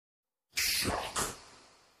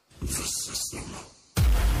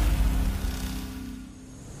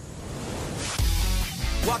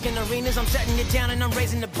Walking arenas, I'm shutting it down and I'm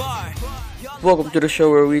raising the bar. Welcome to the show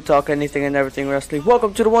where we talk anything and everything wrestling.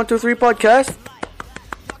 Welcome to the 123 podcast.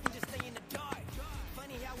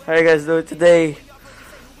 How you guys doing today?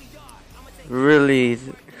 Really,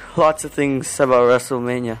 lots of things about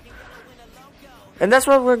WrestleMania. And that's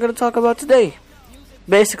what we're going to talk about today.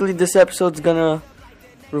 Basically, this episode's going to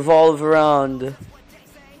revolve around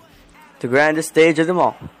the grandest stage of them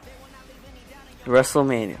all.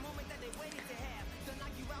 WrestleMania.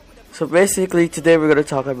 So basically, today we're going to be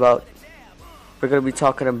talking about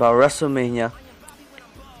WrestleMania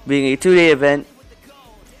being a 2-day event.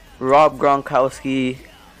 Rob Gronkowski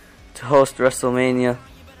to host WrestleMania.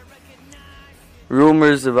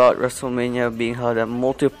 Rumors about WrestleMania being held at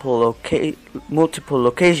multiple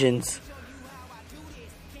locations.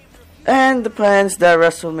 And the plans that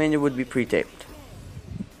WrestleMania would be pre-taped.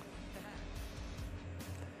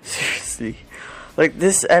 Seriously. Like,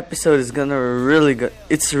 this episode is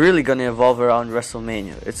it's really gonna evolve around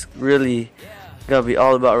WrestleMania. It's really gonna be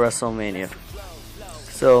all about WrestleMania.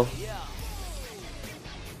 So,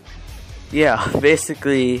 yeah,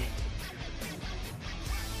 basically,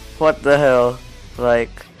 what the hell?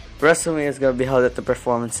 Like, WrestleMania is gonna be held at the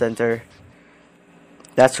Performance Center.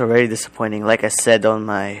 That's already disappointing. Like I said on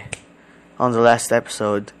the last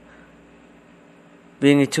episode,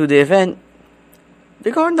 being a 2-day event,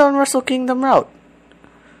 they're going down Wrestle Kingdom route.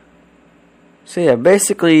 So yeah,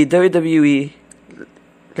 basically WWE.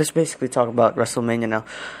 Let's basically talk about WrestleMania now.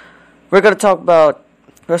 We're gonna talk about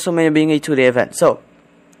WrestleMania being a 2-day event. So,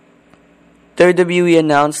 WWE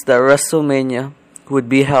announced that WrestleMania would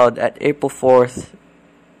be held at April 4th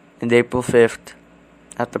and April 5th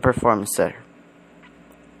at the Performance Center.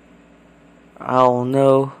 I don't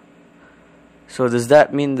know. So does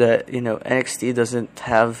that mean that, NXT doesn't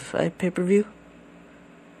have a pay-per-view?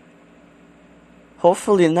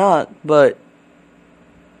 Hopefully not, but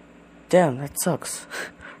damn, that sucks.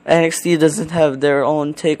 NXT doesn't have their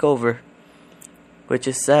own takeover, which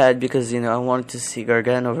is sad because, I wanted to see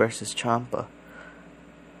Gargano versus Ciampa.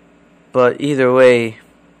 But either way,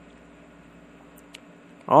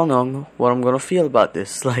 I don't know what I'm gonna feel about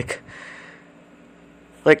this. Like,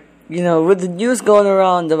 with the news going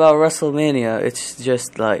around about WrestleMania, it's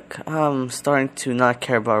just like, I'm starting to not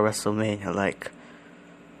care about WrestleMania. Like,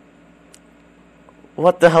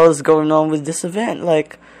 what the hell is going on with this event?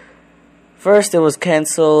 Like, first it was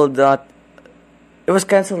cancelled. It was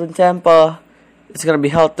cancelled in Tampa. It's gonna be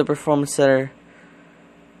held at the Performance Center,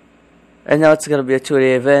 and now it's gonna be a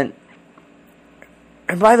 2-day event.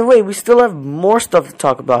 And by the way, we still have more stuff to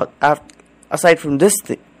talk about aside from this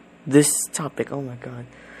topic. Oh my god.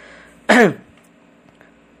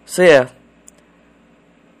 So yeah,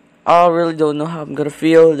 I really don't know how I'm gonna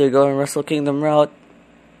feel. They're going Wrestle Kingdom route.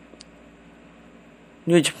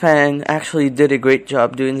 New Japan actually did a great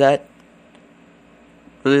job doing that.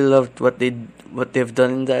 Really loved what they've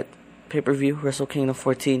done in that pay-per-view, Wrestle Kingdom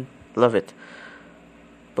 14. Love it.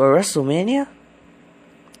 But WrestleMania?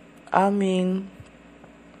 I mean,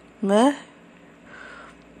 meh.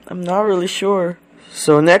 I'm not really sure.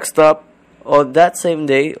 So next up, on that same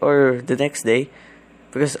day or the next day,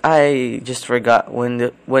 because I just forgot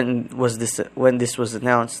when this was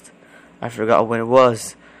announced. I forgot when it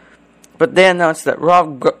was. But they announced that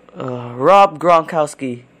Rob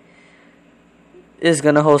Gronkowski is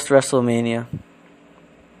gonna host WrestleMania.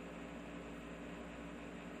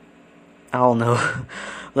 I don't know.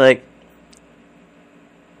 Like,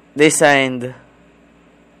 they signed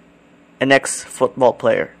an ex-football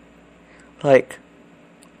player. Like,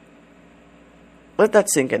 let that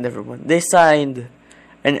sink in, everyone. They signed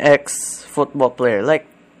an ex-football player. Like,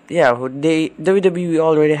 yeah, WWE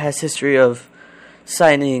already has history of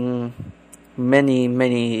signing many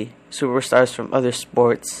superstars from other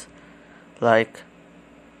sports, like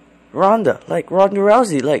Ronda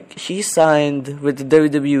Rousey. Like, she signed with the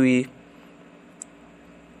WWE.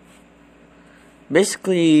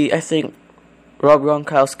 Basically, I think Rob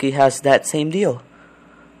Gronkowski has that same deal.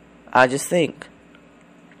 I just think.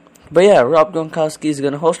 But yeah, Rob Gronkowski is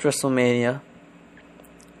gonna host WrestleMania.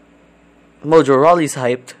 Mojo Rawley's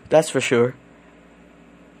hyped, that's for sure.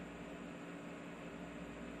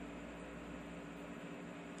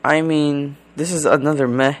 I mean, this is another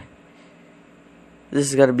meh. This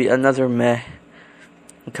is gonna be another meh.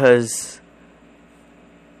 Because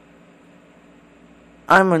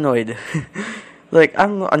I'm annoyed. Like,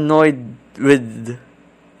 I'm annoyed with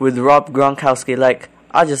Rob Gronkowski. Like,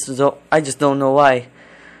 I just don't know why.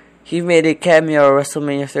 He made a cameo at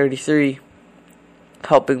WrestleMania 33,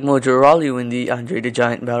 helping Mojo Rawley win the Andre the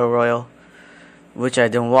Giant Battle Royal, which I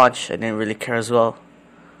didn't watch. I didn't really care as well.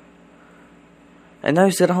 And now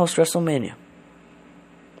he's gonna host WrestleMania.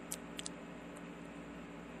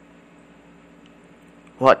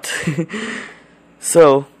 what?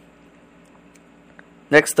 So,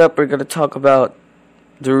 next up, we're gonna talk about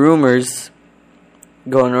the rumors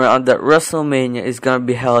going around that WrestleMania is gonna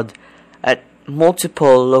be held at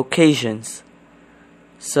multiple locations.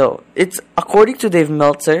 So, it's according to Dave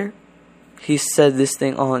Meltzer, he said this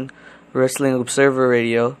thing on Wrestling Observer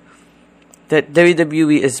Radio, that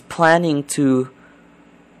WWE is planning to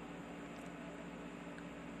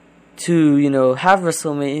have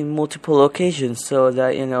WrestleMania in multiple locations, so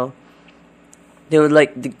that they would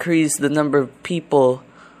decrease the number of people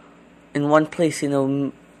in one place.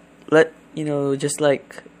 Just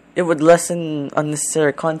like it would lessen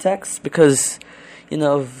unnecessary context because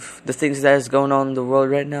of the things that is going on in the world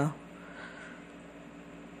right now.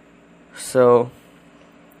 So,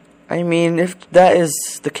 I mean, if that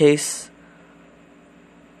is the case,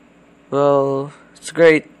 well, it's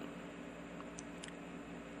great.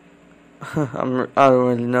 I don't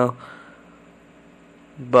really know,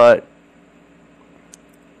 but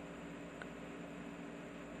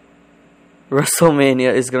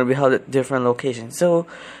WrestleMania is gonna be held at different locations. So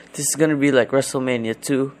this is gonna be like WrestleMania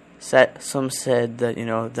 2. Some said that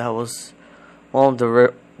that was one of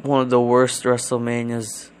the worst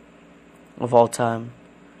WrestleManias of all time.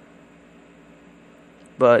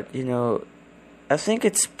 But I think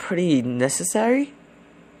it's pretty necessary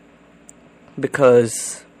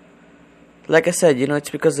because, like I said, it's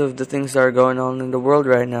because of the things that are going on in the world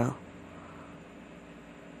right now.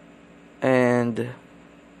 And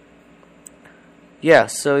they're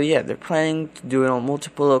planning to do it on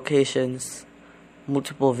multiple locations,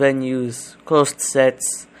 multiple venues, closed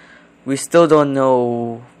sets. We still don't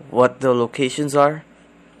know what the locations are,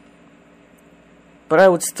 but I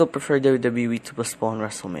would still prefer WWE to postpone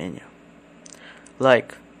WrestleMania.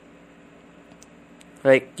 What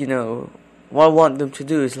I want them to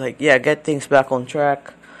do is get things back on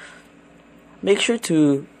track. Make sure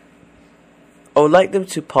to, I would like them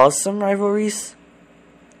to pause some rivalries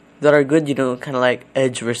that are good, kind of like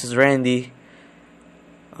Edge versus Randy,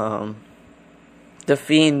 The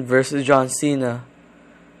Fiend versus John Cena.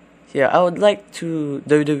 Yeah, I would like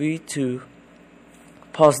WWE to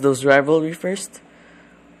pause those rivalry first.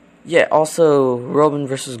 Yeah, also Roman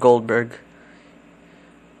versus Goldberg.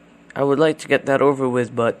 I would like to get that over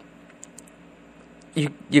with, but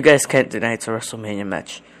you guys can't deny it's a WrestleMania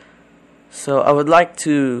match. So I would like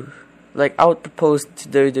to, I would propose to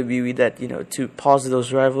WWE that, to pause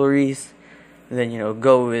those rivalries, and then,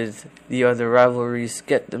 go with the other rivalries,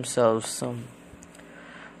 get themselves some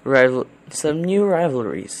new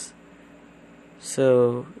rivalries.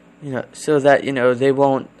 So, so that, they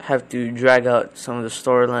won't have to drag out some of the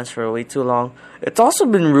storylines for way too long. It's also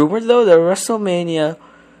been rumored, though, that WrestleMania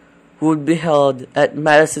would be held at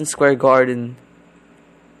Madison Square Garden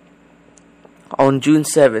on June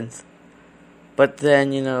 7th. But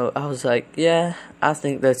then, I was like, yeah, I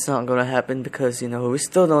think that's not going to happen because, we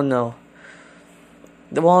still don't know.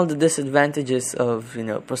 One of the disadvantages of,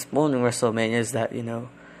 postponing WrestleMania is that,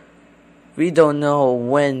 we don't know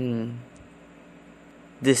when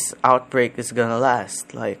this outbreak is going to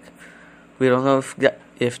last. We don't know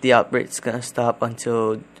if the outbreak is going to stop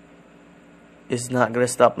until, it's not going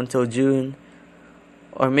to stop until June.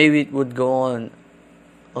 Or maybe it would go on,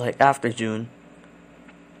 after June.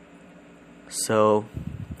 So,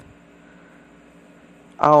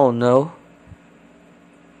 I don't know.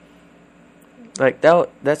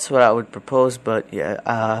 That's what I would propose, but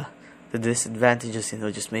yeah, the disadvantages,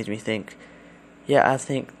 just made me think, yeah, I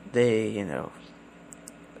think they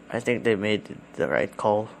made the right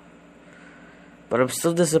call. But I'm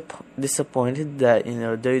still disappointed that,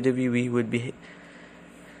 WWE would be,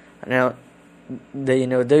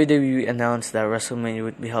 WWE announced that WrestleMania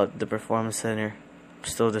would be held at the Performance Center. I'm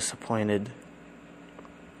still disappointed.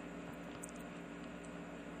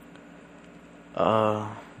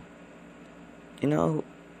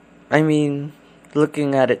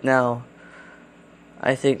 Looking at it now,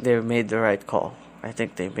 I think they made the right call.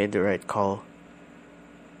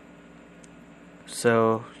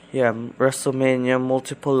 So, yeah, WrestleMania,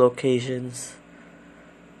 multiple locations.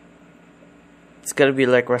 It's gonna be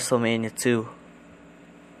like WrestleMania 2.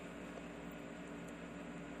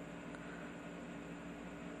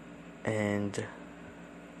 And,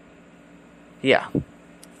 yeah.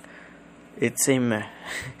 It's a meh.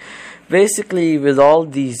 Basically, with all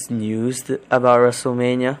these news about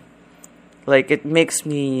WrestleMania, it makes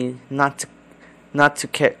me not to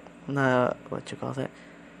care.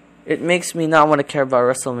 It makes me not want to care about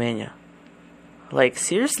WrestleMania.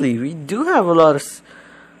 Seriously, we do have lots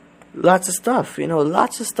of stuff.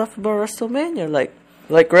 Lots of stuff about WrestleMania.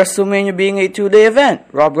 Like WrestleMania being a 2-day event.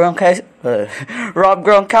 Rob Rob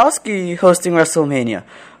Gronkowski hosting WrestleMania.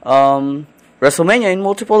 WrestleMania in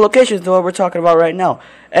multiple locations is what we're talking about right now.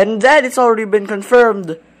 And that it's already been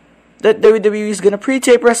confirmed that WWE is gonna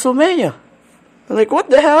pre-tape WrestleMania. Like, what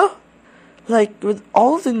the hell? Like, with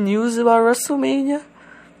all the news about WrestleMania,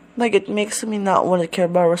 like, it makes me not want to care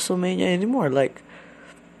about WrestleMania anymore. Like,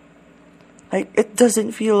 it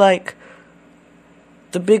doesn't feel like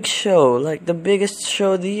the big show, like the biggest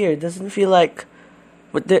show of the year. It doesn't feel like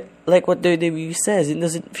what WWE says. It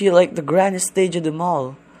doesn't feel like the grandest stage of them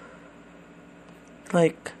all.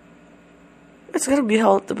 Like, it's gonna be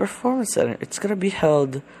held at the Performance Center. It's gonna be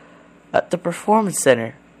held at the Performance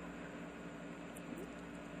Center.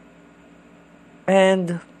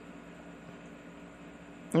 And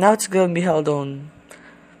now it's gonna be held on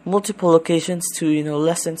multiple locations to,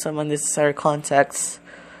 lessen some unnecessary contacts,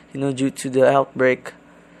 due to the outbreak.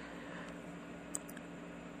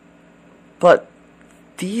 But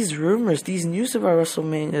these rumors, these news about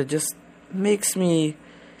WrestleMania just makes me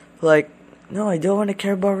like, no, I don't want to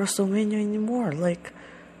care about WrestleMania anymore. Like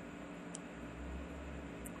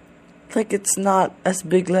it's not as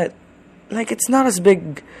big it's not as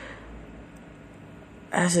big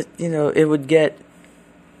as it would get.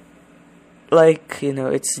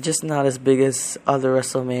 It's just not as big as other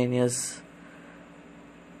WrestleManias.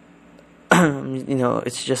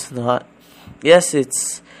 It's just not. Yes,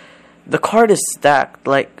 the card is stacked.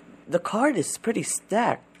 Like, the card is pretty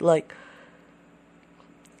stacked. Like,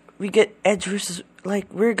 we're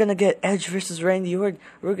gonna get Edge versus Randy Orton.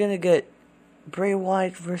 We're gonna get Bray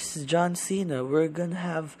Wyatt versus John Cena. We're gonna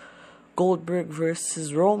have Goldberg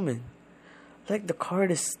versus Roman. Like, the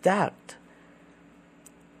card is stacked.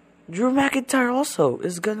 Drew McIntyre also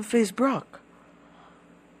is gonna face Brock.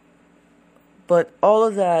 But all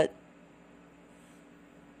of that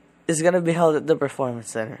is gonna be held at the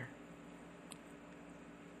Performance Center.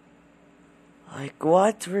 Like,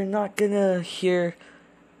 what? We're not gonna hear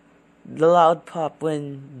the loud pop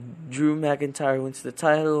when Drew McIntyre wins the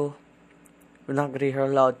title. We're not gonna hear a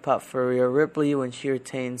loud pop for Rhea Ripley when she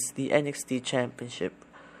retains the NXT Championship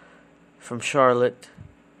from Charlotte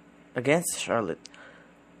against Charlotte.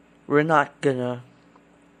 We're not gonna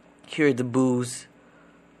hear the boos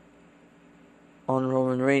on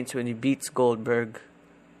Roman Reigns when he beats Goldberg.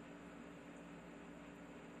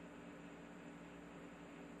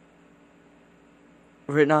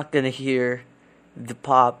 We're not gonna hear the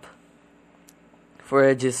pop for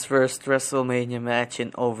Edge's first WrestleMania match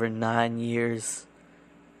in over 9 years.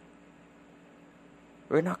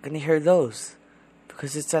 We're not gonna hear those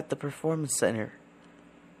because it's at the Performance Center.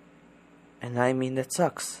 And I mean, that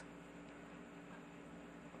sucks.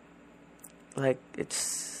 Like,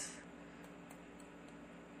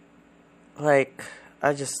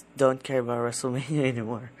 I just don't care about WrestleMania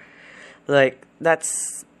anymore. Like,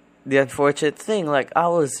 that's the unfortunate thing. Like, I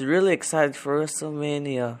was really excited for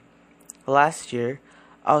WrestleMania last year.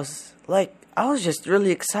 I was just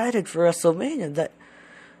really excited for WrestleMania. That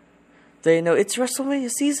it's WrestleMania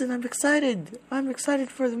season. I'm excited. I'm excited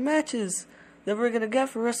for the matches that we're gonna get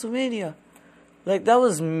for WrestleMania. Like, that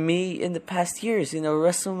was me in the past years.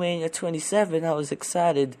 WrestleMania 27, I was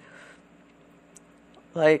excited.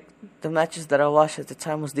 Like, the matches that I watched at the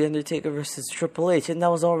time was The Undertaker versus Triple H, and that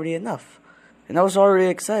was already enough. And I was already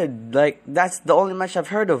excited. Like, that's the only match I've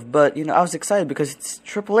heard of, but, I was excited because it's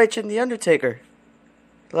Triple H and The Undertaker.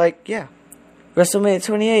 Like, yeah. WrestleMania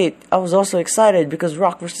 28, I was also excited because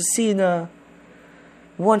Rock versus Cena,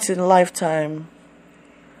 once in a lifetime.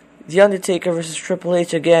 The Undertaker versus Triple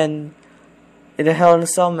H again, in a Hell in a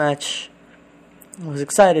Cell match. I was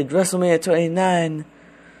excited. WrestleMania 29,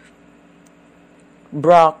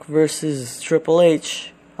 Brock versus Triple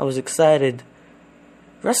H. I was excited.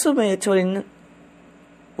 WrestleMania 20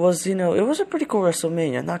 was, it was a pretty cool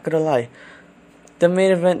WrestleMania, not gonna lie. The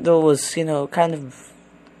main event, though, was, kind of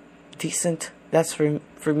decent. That's for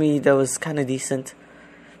me, that was kind of decent.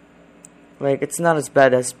 Like, it's not as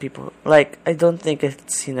bad as people. Like, I don't think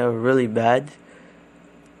it's, really bad.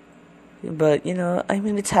 But,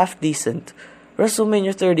 it's half decent.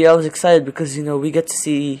 WrestleMania 30, I was excited because, we get to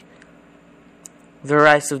see the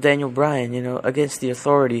rise of Daniel Bryan, against the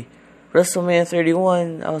Authority. WrestleMania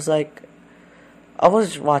 31, I was like, I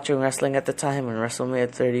was watching wrestling at the time when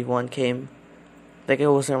WrestleMania 31 came. Like, I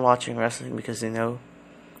wasn't watching wrestling because,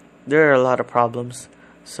 there are a lot of problems.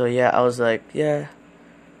 So, yeah, I was like, yeah.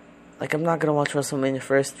 Like, I'm not gonna watch WrestleMania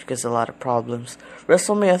first because a lot of problems.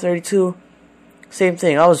 WrestleMania 32, same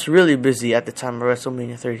thing. I was really busy at the time of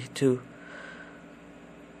WrestleMania 32.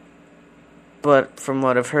 But from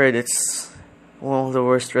what I've heard, it's one of the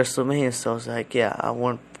worst WrestleManias. So I was like, yeah,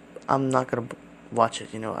 I'm not gonna watch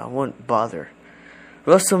it. I won't bother.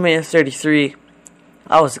 WrestleMania 33,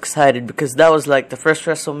 I was excited because that was like the first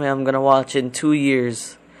WrestleMania I'm gonna watch in 2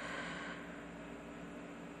 years.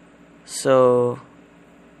 So,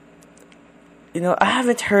 I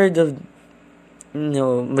haven't heard of,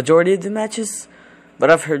 majority of the matches, but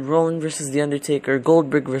I've heard Roman versus The Undertaker,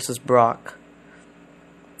 Goldberg versus Brock.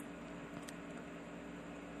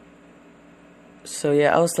 So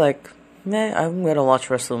yeah, I was like, man, I'm gonna watch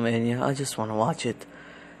WrestleMania. I just want to watch it.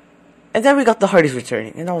 And then we got the Hardys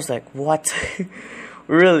returning, and I was like, what?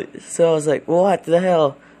 Really? So I was like, what the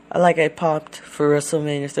hell? I popped for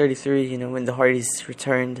WrestleMania 33, when the Hardys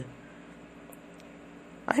returned.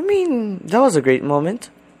 I mean, that was a great moment.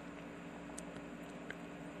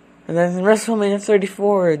 And then in WrestleMania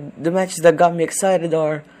 34, the matches that got me excited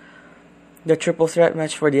are the triple threat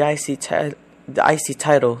match for the IC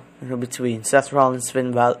title, between Seth Rollins,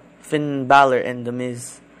 Finn Balor, and The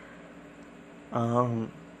Miz.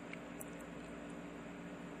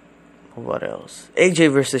 What else?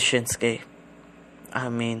 AJ versus Shinsuke. I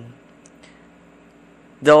mean,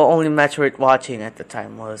 the only match worth watching at the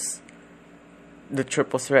time was the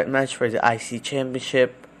triple threat match for the IC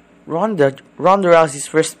Championship. Ronda Rousey's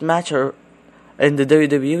first match in the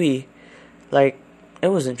WWE. It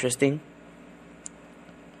was interesting.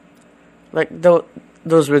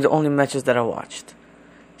 Those were the only matches that I watched.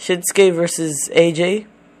 Shinsuke versus AJ,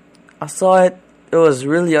 I saw it. It was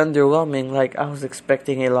really underwhelming. I was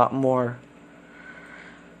expecting a lot more.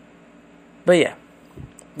 But yeah,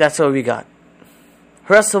 that's what we got.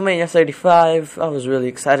 WrestleMania 35, I was really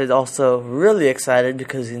excited also. Really excited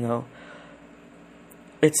because,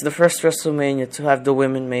 it's the first WrestleMania to have the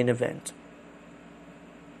women main event.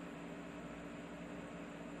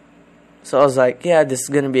 So I was like, yeah, this is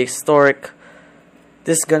going to be historic.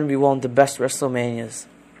 This is going to be one of the best WrestleManias.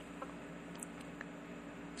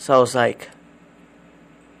 So I was like,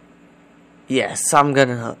 yes, I'm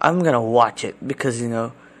gonna watch it because,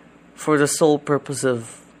 for the sole purpose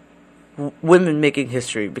of women making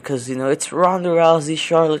history, because, it's Ronda Rousey,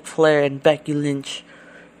 Charlotte Flair, and Becky Lynch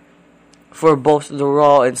for both the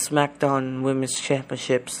Raw and SmackDown Women's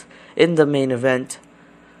Championships in the main event.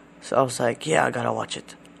 So I was like, yeah, I gotta watch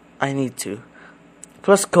it. I need to.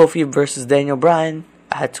 Plus Kofi versus Daniel Bryan,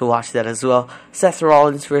 I had to watch that as well. Seth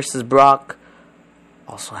Rollins versus Brock,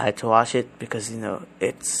 also had to watch it because,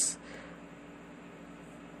 it's...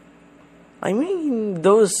 I mean,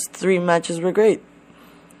 those 3 matches were great.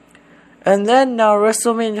 And then now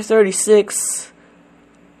WrestleMania 36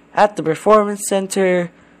 at the Performance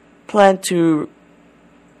Center, plan to,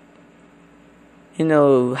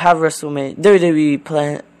 have WrestleMania.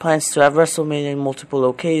 WWE plans to have WrestleMania in multiple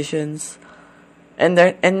locations, and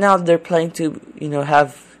now they're planning to,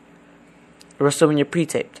 have WrestleMania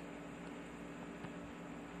pre-taped.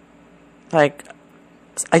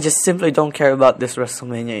 I just simply don't care about this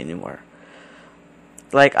WrestleMania anymore.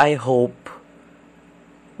 I hope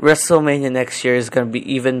WrestleMania next year is gonna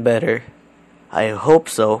be even better. I hope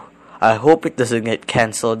so. I hope it doesn't get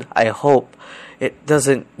cancelled. I hope it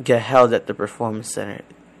doesn't get held at the Performance Center.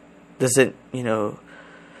 Doesn't,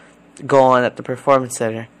 go on at the Performance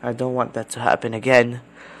Center. I don't want that to happen again.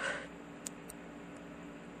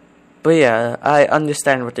 But yeah, I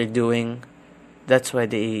understand what they're doing. That's why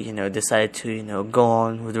they, decided to, go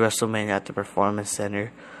on with WrestleMania at the Performance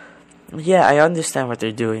Center. Yeah, I understand what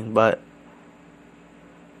they're doing, but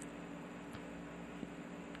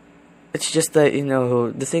it's just that,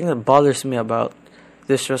 the thing that bothers me about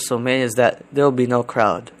this WrestleMania is that there'll be no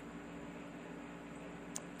crowd.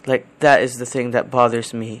 That is the thing that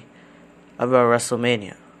bothers me about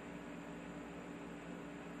WrestleMania.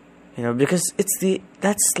 Because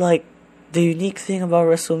that's the unique thing about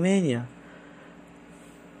WrestleMania.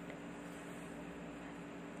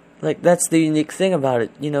 That's the unique thing about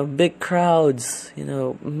it. Big crowds,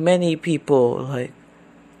 many people,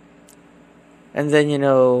 and then,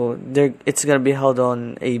 it's gonna be held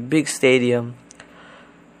on a big stadium.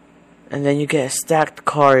 And then you get a stacked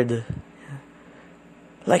card.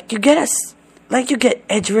 You get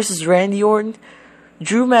Edge versus Randy Orton,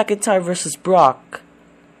 Drew McIntyre versus Brock,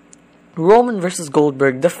 Roman versus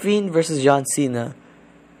Goldberg, The Fiend versus John Cena.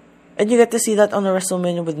 And you get to see that on a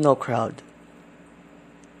WrestleMania with no crowd.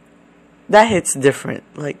 That hits different.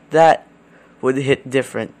 That would hit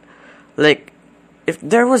different. If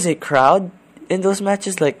there was a crowd in those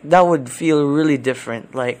matches, that would feel really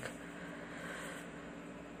different. We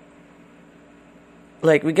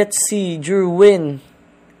get to see Drew win.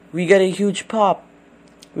 We get a huge pop.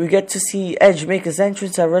 We get to see Edge make his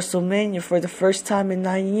entrance at WrestleMania for the first time in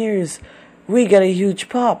 9 years. We get a huge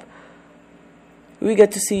pop. We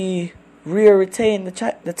get to see Rhea retain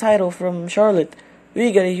the title from Charlotte.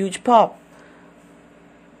 We get a huge pop.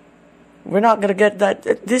 we're not gonna get that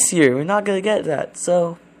this year. We're not gonna get that.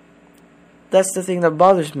 So that's the thing that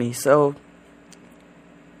bothers me. So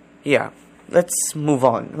yeah, let's move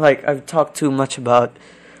on. Like, I've talked too much about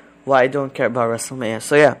why I don't care about WrestleMania.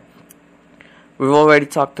 So yeah, we've already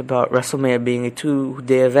talked about WrestleMania being a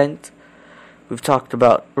 2-day event. We've talked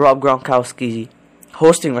about Rob Gronkowski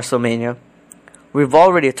hosting WrestleMania. We've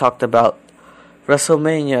already talked about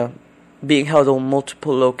WrestleMania being held on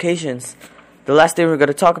multiple locations. The last thing we're going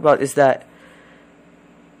to talk about is that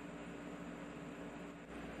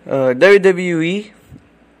WWE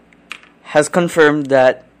has confirmed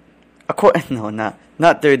that,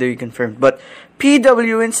 not WWE confirmed, but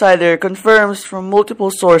PW Insider confirms from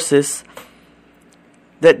multiple sources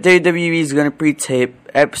that WWE is going to pre-tape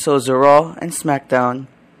episodes of Raw and SmackDown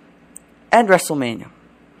and WrestleMania.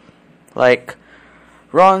 Like,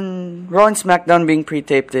 Raw and SmackDown being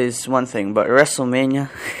pre-taped is one thing, but WrestleMania,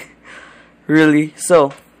 really?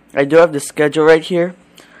 So, I do have the schedule right here.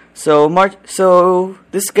 So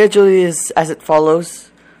the schedule is as it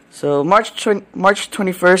follows. So March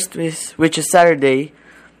 21st, which is Saturday,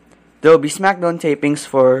 there will be SmackDown tapings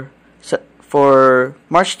for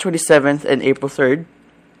March 27th and April 3rd.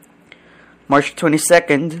 March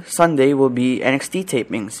 22nd, Sunday, will be NXT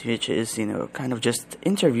tapings, which is, kind of just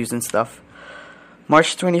interviews and stuff.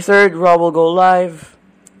 March 23rd, Raw will go live.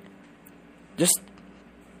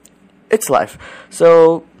 It's live.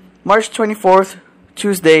 So, March 24th,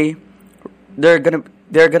 Tuesday, they're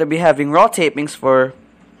gonna be having Raw tapings for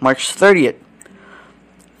March 30th.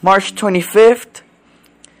 March 25th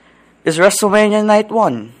is WrestleMania Night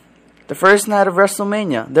 1. The first night of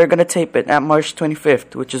WrestleMania. They're gonna tape it at March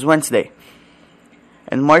 25th, which is Wednesday.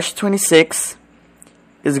 And March 26th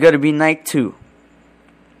is gonna be Night 2.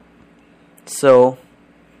 So,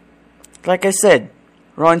 like I said,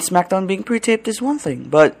 Raw and SmackDown being pre-taped is one thing,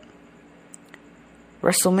 but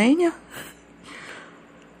WrestleMania?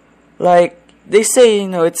 Like, they say,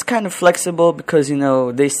 it's kind of flexible because,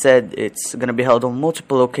 they said it's gonna be held on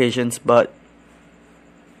multiple occasions, but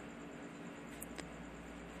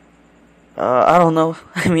I don't know.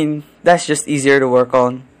 I mean, that's just easier to work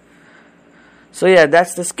on. So yeah,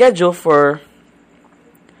 that's the schedule for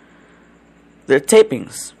the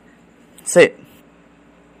tapings. That's it.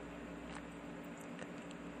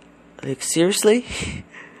 Like, seriously?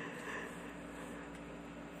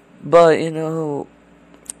 But,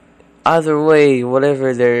 either way,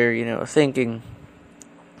 whatever they're, thinking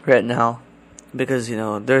right now, because,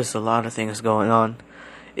 there's a lot of things going on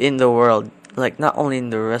in the world, like, not only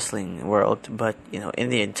in the wrestling world, but, in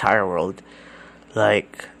the entire world,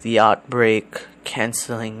 like, the outbreak,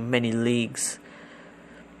 canceling many leagues,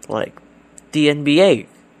 like, the NBA,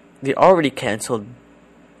 they already canceled,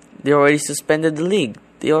 they already suspended the league,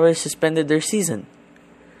 they already suspended their season.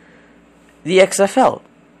 The XFL,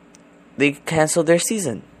 they canceled their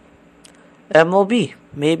season. MLB,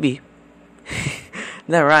 maybe.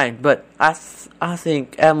 Not right, but I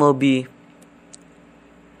think MLB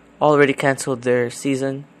already canceled their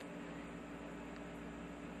season.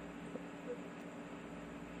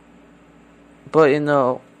 But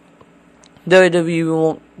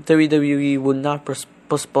WWE would not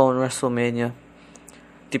postpone WrestleMania.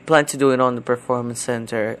 They plan to do it on the Performance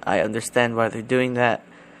Center. I understand why they're doing that.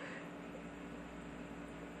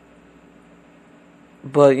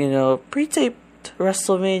 But, pre-taped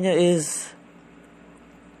WrestleMania is,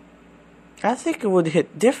 I think it would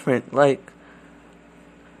hit different. Like,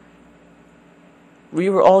 we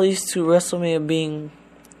were all used to WrestleMania being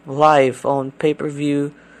live on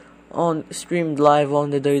pay-per-view, streamed live on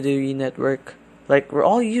the WWE network. Like, we're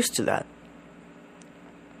all used to that.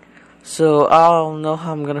 So, I don't know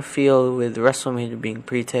how I'm gonna feel with WrestleMania being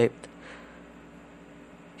pre-taped.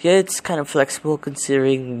 Yeah, it's kind of flexible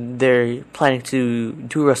considering they're planning to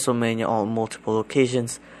do WrestleMania on multiple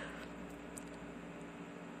occasions.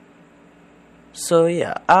 So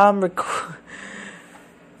yeah, I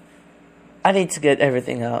need to get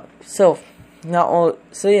everything out. So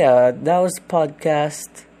yeah, that was the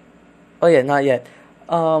podcast. Oh yeah, not yet.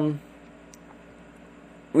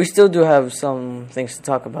 We still do have some things to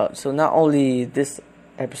talk about. So not only this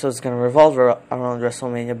episode is gonna revolve around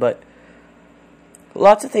WrestleMania, but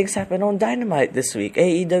lots of things happened on Dynamite this week.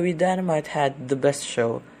 AEW Dynamite had the best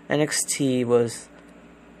show. NXT was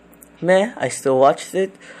meh. I still watched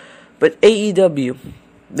it. But AEW,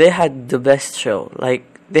 they had the best show. Like,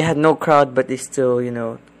 they had no crowd, but they still,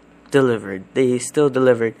 delivered. They still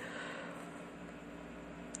delivered.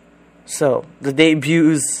 So, the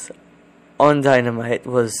debuts on Dynamite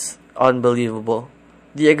was unbelievable.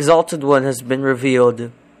 The Exalted One has been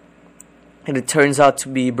revealed, and it turns out to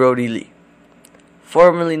be Brody Lee,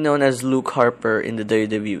 formerly known as Luke Harper in the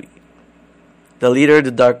WWE. the leader of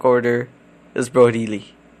the Dark Order is Brody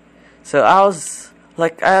Lee. So I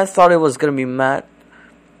thought it was gonna be Matt.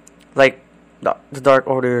 Like, the Dark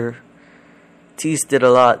Order teased it a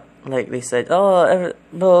lot. Like, they said, blah,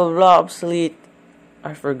 blah, obsolete.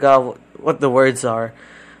 I forgot what the words are.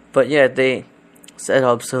 But yeah, they said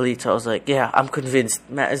obsolete. So I was like, yeah, I'm convinced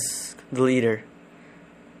Matt is the leader.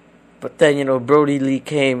 But then, Brody Lee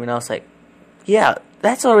came, and I was like, yeah,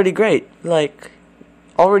 that's already great. Like,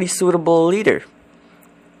 already suitable leader.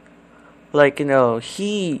 Like, I'm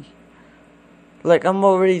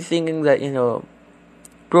already thinking that,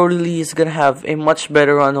 Brody Lee is gonna have a much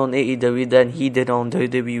better run on AEW than he did on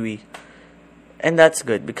WWE. And that's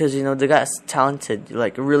good, because, the guy's talented,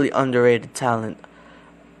 like, really underrated talent.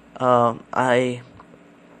 I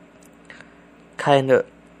kind of,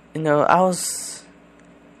 I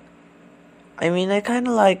kind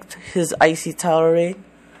of liked his Icy Tower reign.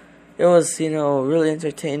 It was, really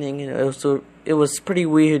entertaining. It was pretty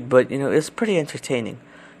weird, but, it's pretty entertaining.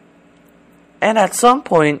 And at some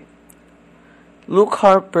point, Luke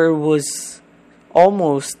Harper was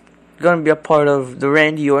almost going to be a part of the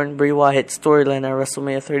Randy Orton Bray Wyatt storyline at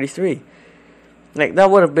WrestleMania 33. Like,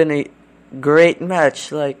 that would have been a great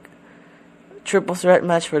match. Like, triple threat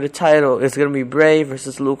match for the title. It's going to be Bray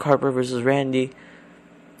versus Luke Harper versus Randy.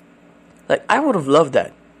 Like, I would have loved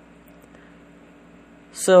that.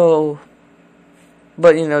 So,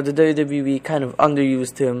 but, the WWE kind of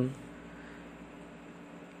underused him.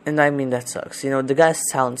 And that sucks. The guy's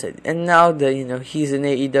talented. And now that, he's in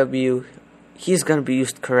AEW, he's going to be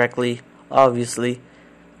used correctly, obviously.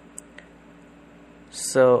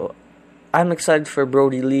 So, I'm excited for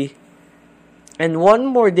Brody Lee. And one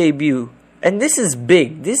more debut. And this is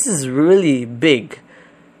big. This is really big.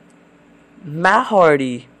 Matt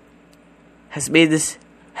Hardy has made his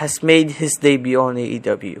debut on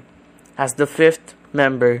AEW as the 5th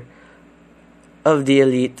member of the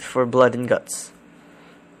Elite for Blood and Guts.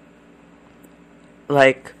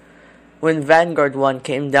 Like, when Vanguard 1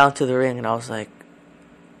 came down to the ring, and I was like,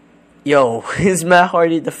 yo, is Matt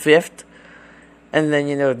Hardy the 5th? And then,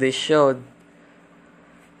 they showed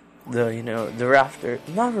the rafter,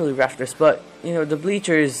 not really rafters, but, the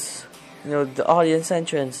bleachers, the audience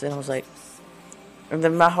entrance, and I was like, and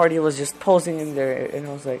then Matt Hardy was just posing in there, and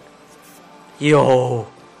I was like, yo,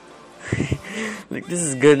 like, this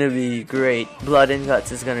is gonna be great. Blood and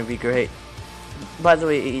Guts is gonna be great. By the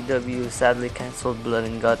way, AEW sadly canceled Blood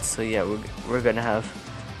and Guts, so yeah, we're gonna have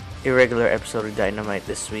a regular episode of Dynamite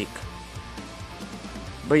this week.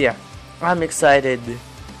 But yeah, I'm excited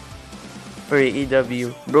for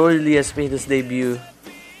AEW. Brody Lee has made his debut.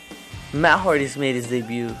 Matt Hardy's made his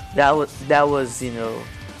debut. That was the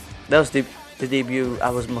debut I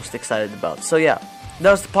was most excited about. So yeah,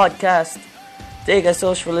 that was the podcast. Thank you guys so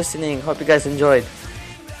much for listening. Hope you guys enjoyed.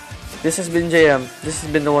 This has been JM. This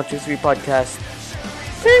has been the 123 podcast.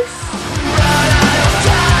 Peace.